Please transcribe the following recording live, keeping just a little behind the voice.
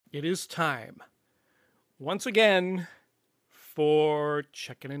it is time, once again, for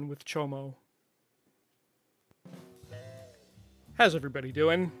Checking In with Chomo. How's everybody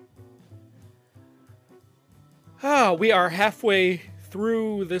doing? We are halfway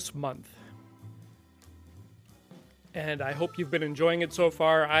through this month. And I hope you've been enjoying it so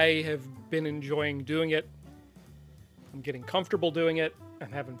far. I have been enjoying doing it. I'm getting comfortable doing it.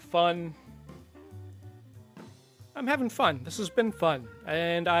 I'm having fun. This has been fun.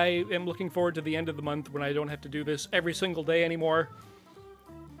 And I am looking forward to the end of the month when I don't have to do this every single day anymore.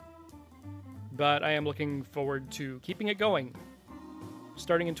 But I am looking forward to keeping it going,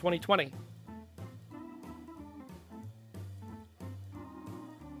 starting in 2020.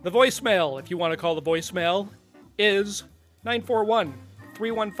 The voicemail, if you want to call the voicemail, is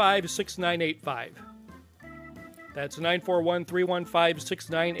 941-315-6985. That's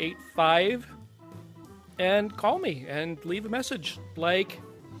 941-315-6985. And call me and leave a message like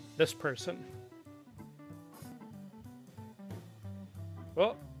this person.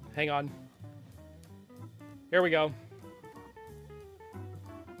 Well, hang on. Here we go.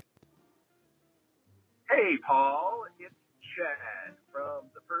 Hey, Paul. It's Chad from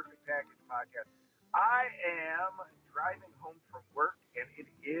the Perfect Package Podcast. I am driving home from work, and it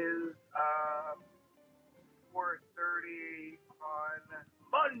is 4:30 on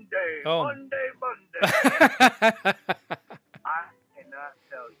Monday. Oh. Monday. I cannot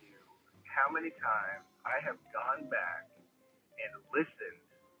tell you how many times I have gone back and listened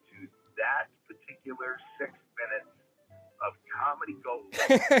to that particular 6 minutes of comedy gold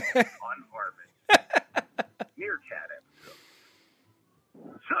on Harmon. Meerkat episode.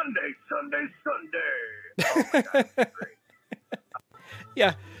 Sunday. Oh my God, it's great.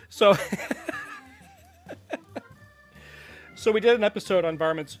 Yeah, so we did an episode on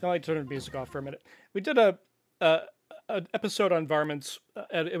varmints. I'll turn the music off for a minute. We did an episode on varmints.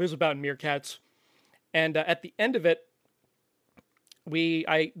 It was about meerkats, and at the end of it,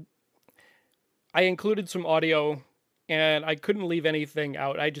 I included some audio, and I couldn't leave anything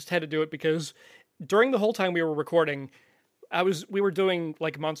out. I just had to do it because during the whole time we were recording, we were doing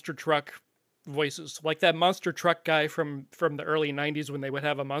like monster truck voices, like that monster truck guy from the early 90s when they would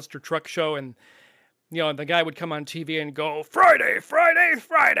have a monster truck show, and the guy would come on TV and go, Friday,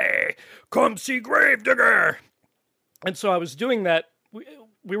 come see Gravedigger. And so I was doing that.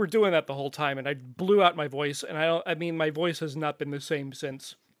 We were doing that the whole time, and I blew out my voice, and my voice has not been the same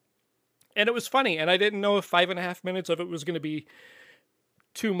since. And it was funny, and I didn't know if 5.5 minutes of it was going to be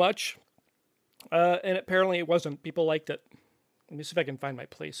too much. And apparently it wasn't. People liked it. Let me see if I can find my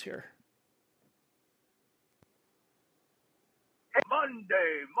place here.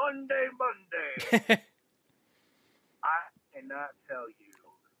 Monday. I cannot tell you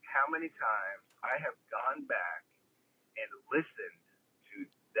how many times I have gone back and listened to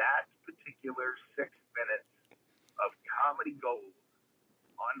that particular 6 minutes of comedy gold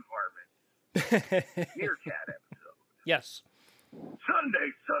on Harmon. Meerkat episode. Yes.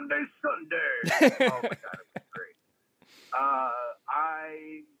 Sunday. Oh my God, it was great.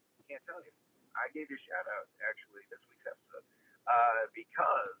 I can't tell you. I gave you a shout out actually this week's episode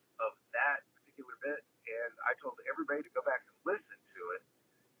because of that particular bit, and I told everybody to go back and listen to it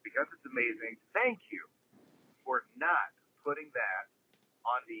because it's amazing. Thank you for not putting that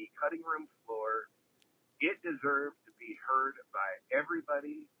on the cutting room floor. It deserved to be heard by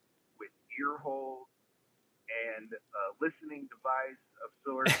everybody with ear holes and a listening device of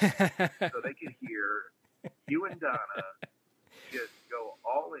sorts so they could hear you and Donna just go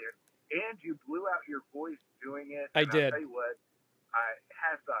all in. And you blew out your voice doing it. I did. I'll tell you what,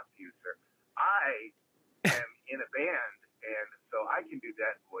 hats off to you, sir. I am in a band, and so I can do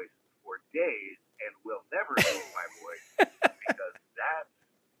that voice for days and will never lose my voice because that's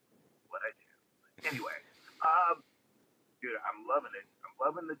what I do. Anyway, dude, I'm loving it. I'm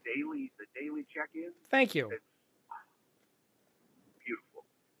loving the daily check-in. Thank you. It's beautiful.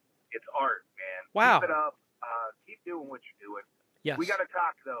 It's art, man. Wow. Keep it up. Keep doing what you're doing. Yes. We got to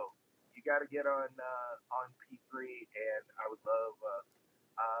talk, though. You got to get on P3, and I would love,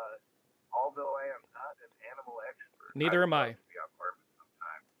 although I am not an animal expert. Neither am I. To be on Harmon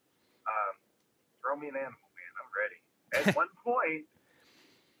sometime. Throw me an animal, man. I'm ready. At one point,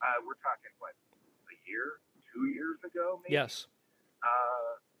 we're talking, what, a year, 2 years ago, maybe? Yes.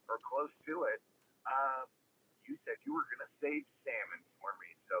 Or close to it. You said you were going to save salmon for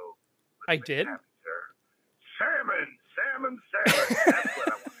me, so I did. Happen, sir. Salmon. That's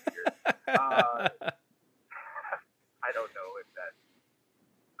what I want to hear. I don't know if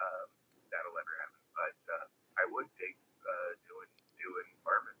that'll ever happen, but I would take doing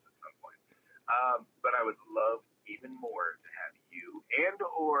varmints at some point. But I would love even more to have you and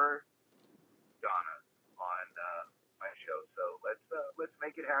or more Donna on my show. So let's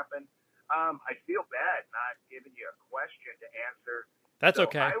make it happen. I feel bad not giving you a question to answer. That's so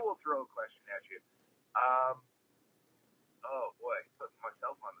okay. I will throw a question at you. Oh boy, putting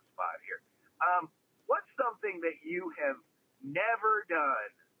myself on the spot here. What's something that you have never done,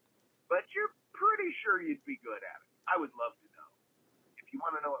 but you're pretty sure you'd be good at it? I would love to know. If you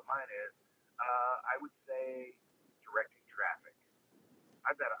want to know what mine is, I would say directing traffic.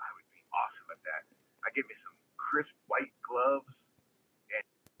 I bet I would be awesome at that. I give me some crisp white gloves.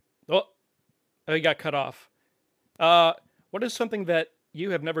 Oh, you got cut off. What is something that you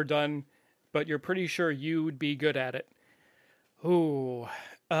have never done, but you're pretty sure you would be good at it? Ooh,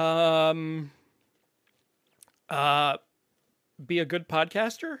 be a good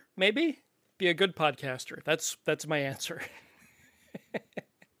podcaster, maybe? Be a good podcaster. That's my answer.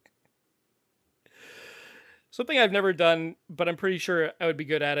 Something I've never done, but I'm pretty sure I would be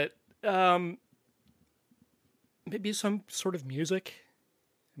good at it. Maybe some sort of music.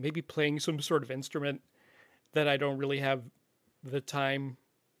 Maybe playing some sort of instrument that I don't really have the time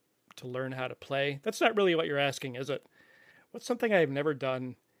to learn how to play. That's not really what you're asking, is it? What's something I've never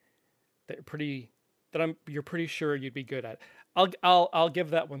done that you're pretty sure you'd be good at? I'll give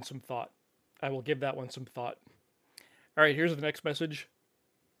that one some thought. I will give that one some thought. All right, here's the next message.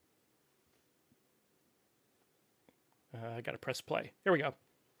 I gotta press play. Here we go.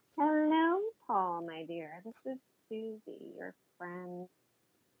 Hello, Paul, my dear. This is Susie, your friend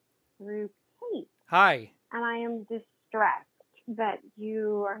through Kate. Hi. And I am distressed that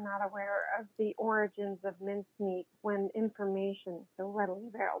you are not aware of the origins of mincemeat when information is so readily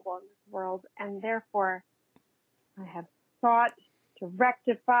available in this world, and therefore I have sought to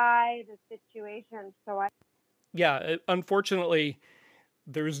rectify the situation. Yeah, unfortunately,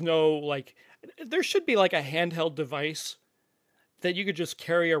 there's no, there should be a handheld device that you could just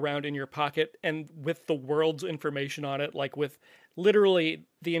carry around in your pocket and with the world's information on it, with literally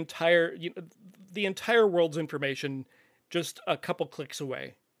the entire world's information just a couple clicks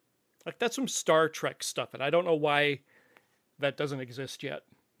away. That's some Star Trek stuff, and I don't know why that doesn't exist yet.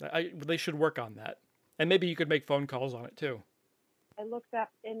 They should work on that. And maybe you could make phone calls on it too. I looked up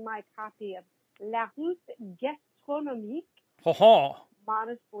in my copy of La Route Gastronomique,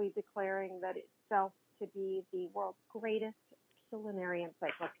 modestly declaring that itself to be the world's greatest culinary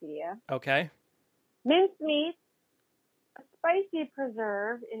encyclopedia. Okay. Mincemeat, a spicy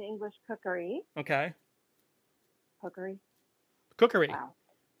preserve in English cookery. Okay. Cookery. Wow.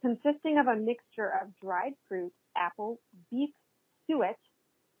 Consisting of a mixture of dried fruit, apple, beef suet,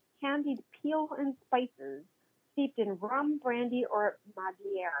 candied peel and spices, steeped in rum, brandy, or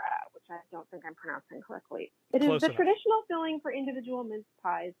Madeira, which I don't think I'm pronouncing correctly. It is the traditional filling for individual mince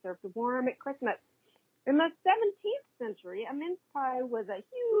pies served warm at Christmas. In the 17th century, a mince pie was a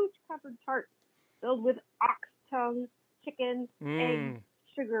huge covered tart filled with ox tongue, chicken, eggs,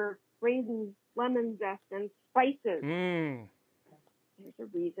 sugar, raisins, lemon zest, and spices. There's a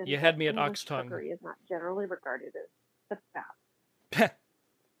reason you had me at ox tongue. Cookery is not generally regarded as the best.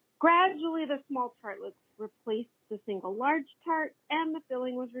 Gradually, the small tartlets replaced the single large tart, and the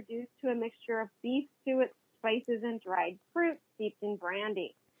filling was reduced to a mixture of beef suet, spices, and dried fruit steeped in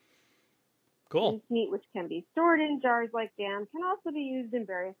brandy. Cool. Mincemeat, which can be stored in jars like jam, can also be used in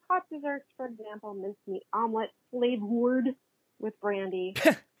various hot desserts. For example, mincemeat omelet flavored with brandy,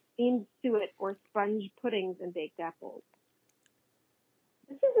 steamed suet, or sponge puddings and baked apples.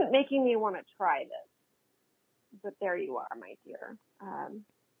 This isn't making me want to try this, but there you are, my dear.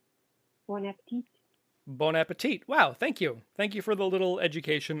 Bon appetit. Bon appetit. Wow, thank you. Thank you for the little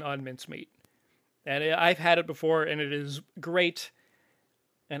education on mincemeat. And I've had it before, and it is great.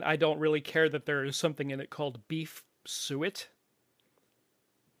 And I don't really care that there is something in it called beef suet.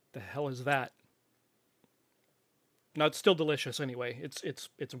 The hell is that? No, it's still delicious anyway. It's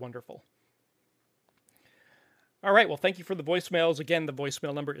wonderful. All right, well, thank you for the voicemails. Again, the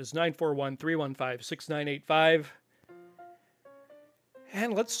voicemail number is 941-315-6985.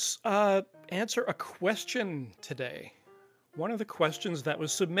 And let's answer a question today. One of the questions that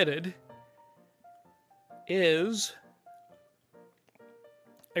was submitted is...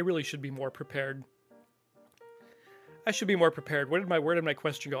 I really should be more prepared. I should be more prepared. Where did my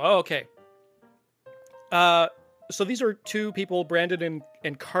question go? Oh, okay. So these are two people, Brandon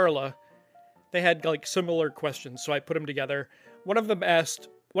and Carla. They had similar questions, so I put them together. One of them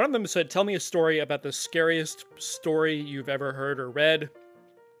said, "Tell me a story about the scariest story you've ever heard or read."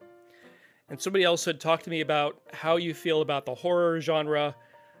 And somebody else said, "Talk to me about how you feel about the horror genre,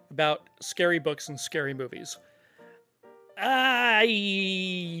 about scary books and scary movies."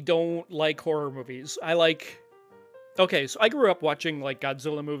 I don't like horror movies. Okay, so I grew up watching like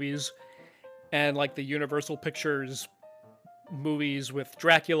Godzilla movies and like the Universal Pictures movies with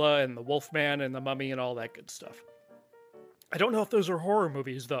Dracula and the Wolfman and the Mummy and all that good stuff. I don't know if those are horror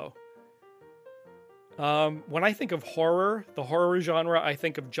movies though. When I think of horror, the horror genre, I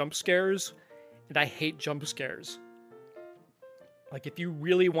think of jump scares, and I hate jump scares. Like if you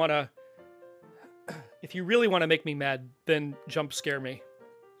really want to make me mad, then jump scare me.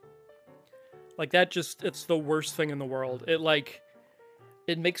 Like that it's the worst thing in the world.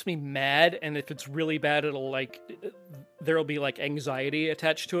 It makes me mad, and if it's really bad, there'll be like anxiety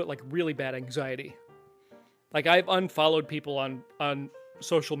attached to it, like really bad anxiety. Like I've unfollowed people on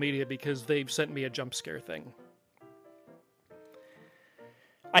social media because they've sent me a jump scare thing.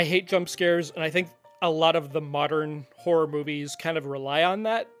 I hate jump scares, and I think a lot of the modern horror movies kind of rely on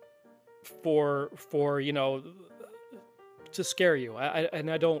that for to scare you.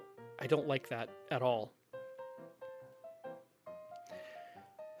 I don't like that at all.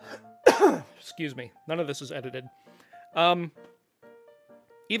 Excuse me. None of this is edited.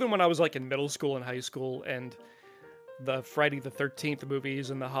 Even when I was like in middle school and high school, and the Friday the 13th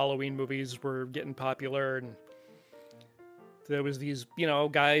movies and the Halloween movies were getting popular, and there was these,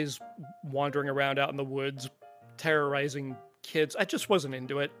 guys wandering around out in the woods terrorizing kids. I just wasn't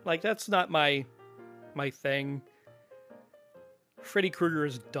into it. Like, that's not my thing. Freddy Krueger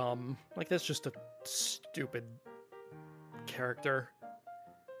is dumb. Like, that's just a stupid character.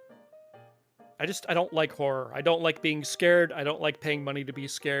 I don't like horror. I don't like being scared. I don't like paying money to be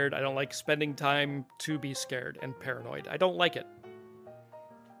scared. I don't like spending time to be scared and paranoid. I don't like it.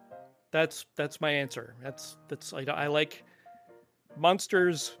 That's my answer. I like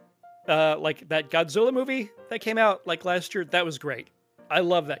monsters. Like that Godzilla movie that came out like last year. That was great. I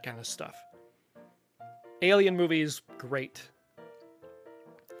love that kind of stuff. Alien movies, great.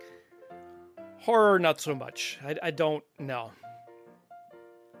 Horror, not so much. I don't know.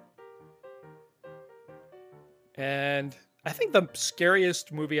 And I think the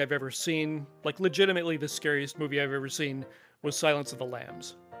scariest movie I've ever seen, like legitimately the scariest movie I've ever seen, was Silence of the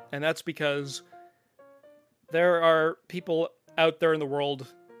Lambs. And that's because there are people out there in the world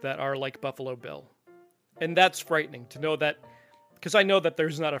that are like Buffalo Bill. And that's frightening to know that, because I know that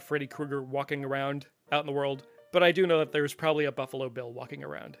there's not a Freddy Krueger walking around out in the world, but I do know that there's probably a Buffalo Bill walking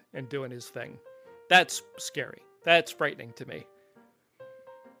around and doing his thing. That's scary. That's frightening to me.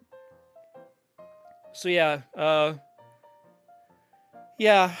 So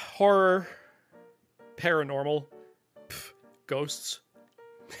horror, paranormal, ghosts.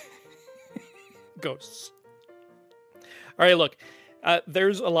 Ghosts. All right, look,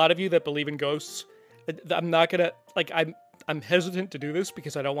 there's a lot of you that believe in ghosts. I'm not gonna, I'm hesitant to do this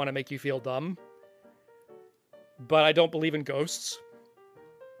because I don't want to make you feel dumb, but I don't believe in ghosts.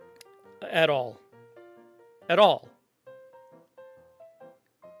 At all. At all.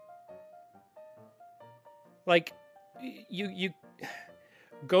 Like, you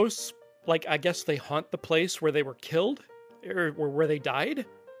ghosts, like, I guess they haunt the place where they were killed? Or where they died?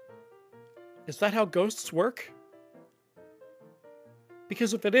 Is that how ghosts work?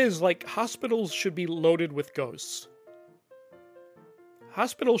 Because if it is, like, hospitals should be loaded with ghosts.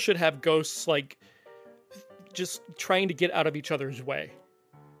 Hospitals should have ghosts, like, just trying to get out of each other's way.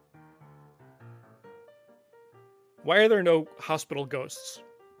 Why are there no hospital ghosts?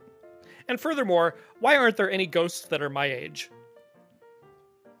 And furthermore, why aren't there any ghosts that are my age?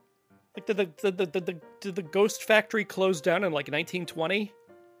 Like, did the ghost factory close down in, like, 1920?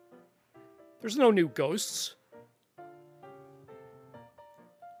 There's no new ghosts.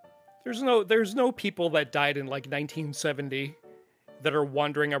 There's no people that died in, like, 1970 that are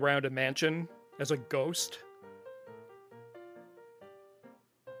wandering around a mansion as a ghost.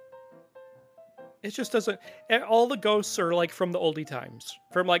 It just doesn't. All the ghosts are like from the oldie times,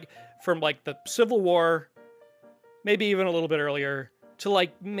 from the Civil War, maybe even a little bit earlier, to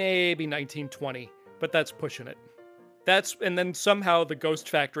like maybe 1920. But that's pushing it. And then somehow the Ghost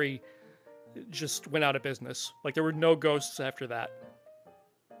Factory just went out of business. Like there were no ghosts after that.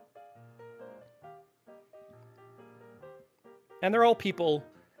 And they're all people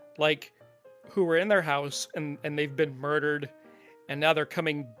like who were in their house and they've been murdered, and now they're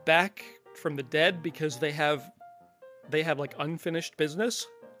coming back from the dead because they have like unfinished business.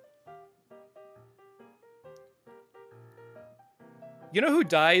 You know who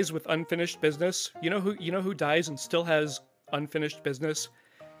dies with unfinished business? You know who dies and still has unfinished business?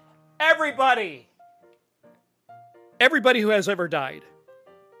 Everybody who has ever died.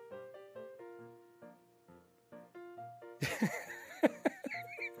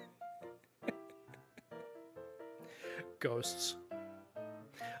 Ghosts.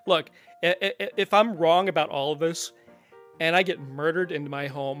 Look, if I'm wrong about all of this, and I get murdered in my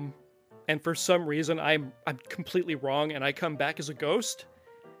home, and for some reason I'm completely wrong and I come back as a ghost,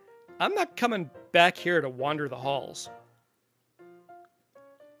 I'm not coming back here to wander the halls.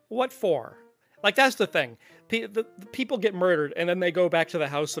 What for? Like, that's the thing. The people get murdered and then they go back to the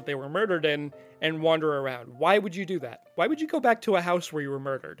house that they were murdered in and wander around. Why would you do that? Why would you go back to a house where you were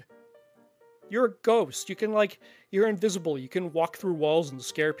murdered? You're a ghost. You can, like, you're invisible. You can walk through walls and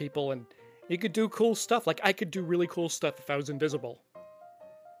scare people, and you could do cool stuff. Like, I could do really cool stuff if I was invisible.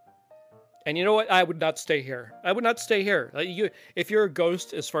 And you know what? I would not stay here. I would not stay here. Like, if you're a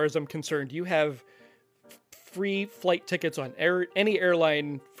ghost, as far as I'm concerned, you have free flight tickets on any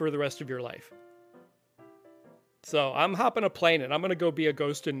airline for the rest of your life. So I'm hopping a plane and I'm gonna go be a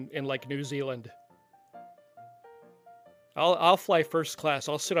ghost in like New Zealand. I'll fly first class.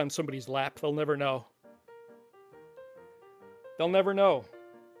 I'll sit on somebody's lap. They'll never know. They'll never know.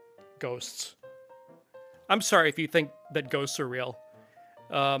 Ghosts. I'm sorry if you think that ghosts are real.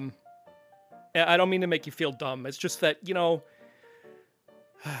 I don't mean to make you feel dumb. It's just that, you know,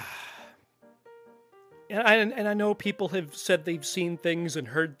 and I know people have said they've seen things and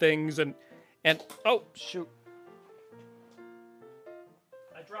heard things and oh shoot.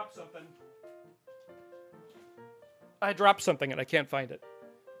 I dropped something and I can't find it.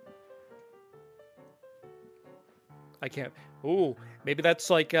 I can't. Ooh, maybe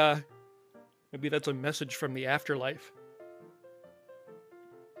that's like maybe that's a message from the afterlife.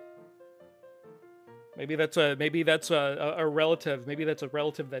 Maybe that's a relative. Maybe that's a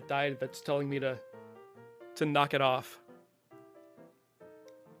relative that died that's telling me to knock it off.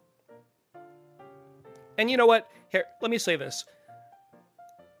 And you know what? Here, let me say this.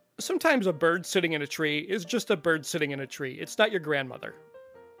 Sometimes a bird sitting in a tree is just a bird sitting in a tree. It's not your grandmother.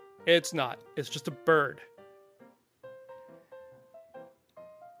 It's not. It's just a bird.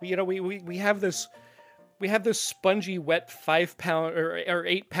 You know, we have this spongy, wet 5-pound or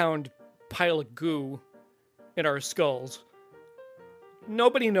 8-pound pile of goo in our skulls.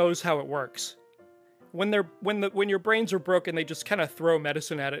 Nobody knows how it works. When your brains are broken, they just kind of throw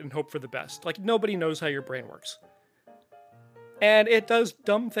medicine at it and hope for the best. Like, nobody knows how your brain works. And it does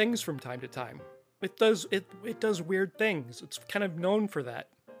dumb things from time to time. It does weird things. It's kind of known for that.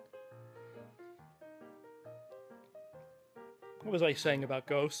 What was I saying about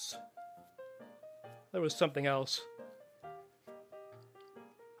ghosts? There was something else.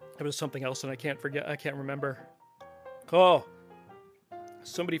 There was something else and I can't remember. Oh,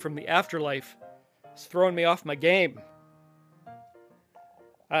 somebody from the afterlife is throwing me off my game.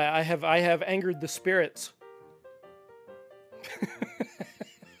 I have angered the spirits.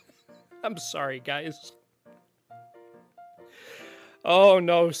 I'm sorry, guys. Oh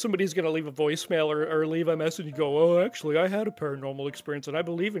no, somebody's gonna leave a voicemail or leave a message and go, oh, actually, I had a paranormal experience and I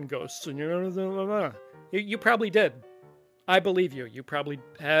believe in ghosts. And you probably did. I believe you. You probably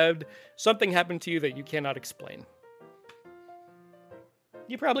had something happen to you that you cannot explain.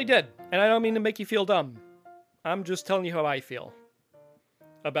 You probably did. And I don't mean to make you feel dumb. I'm just telling you how I feel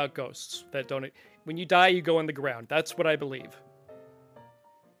about ghosts that don't... When you die, you go in the ground. That's what I believe.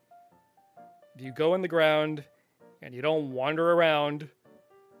 You go in the ground, and you don't wander around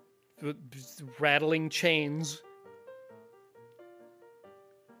rattling chains.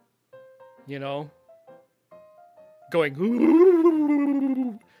 You know? Going...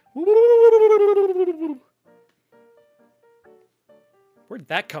 Where'd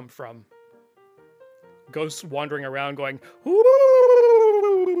that come from? Ghosts wandering around going...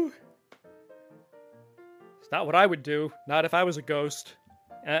 It's not what I would do. Not if I was a ghost.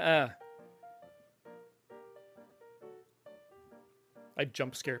 I'd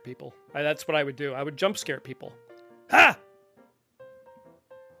jump scare people. That's what I would do. I would jump scare people. Ha!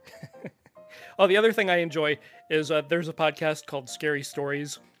 Oh, the other thing I enjoy is there's a podcast called Scary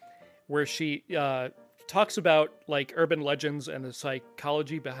Stories where she talks about like urban legends and the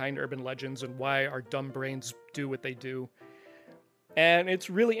psychology behind urban legends and why our dumb brains do what they do. And it's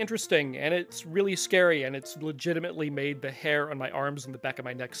really interesting, and it's really scary, and it's legitimately made the hair on my arms and the back of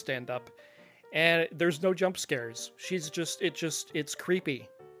my neck stand up. And there's no jump scares. It's creepy.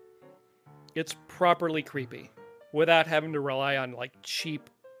 It's properly creepy, without having to rely on, like, cheap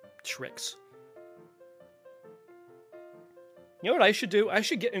tricks. You know what I should do? I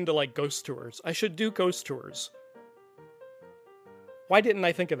should get into, like, ghost tours. I should do ghost tours. Why didn't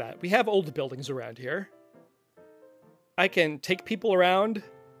I think of that? We have old buildings around here. I can take people around.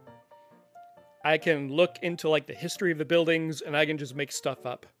 I can look into, like, the history of the buildings, and I can just make stuff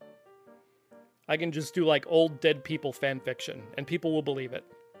up. I can just do, like, old dead people fan fiction, and people will believe it.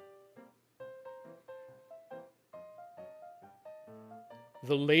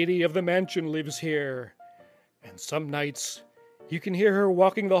 The lady of the mansion lives here. And some nights, you can hear her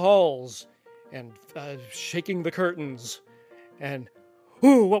walking the halls and shaking the curtains. And,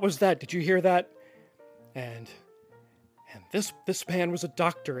 ooh, what was that? Did you hear that? And this man was a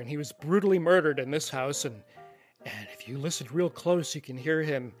doctor, and he was brutally murdered in this house. And if you listen real close, you can hear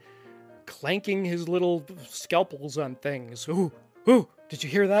him clanking his little scalpels on things. Ooh, did you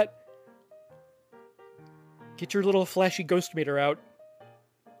hear that? Get your little flashy ghost meter out.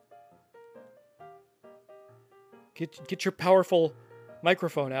 Get your powerful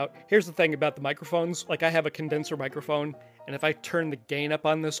microphone out. Here's the thing about the microphones. Like, I have a condenser microphone, and if I turn the gain up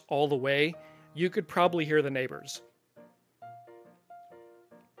on this all the way, you could probably hear the neighbors.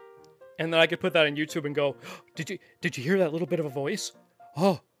 And then I could put that on YouTube and go, did you hear that little bit of a voice?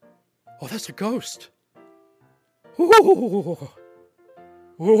 Oh, that's a ghost. Ooh.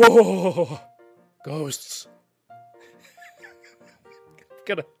 Ghosts.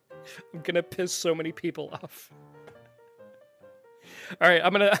 I'm gonna piss so many people off. All right,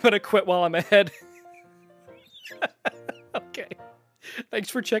 I'm gonna quit while I'm ahead. Okay. Thanks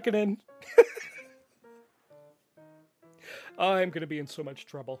for checking in. I'm gonna be in so much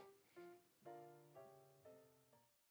trouble.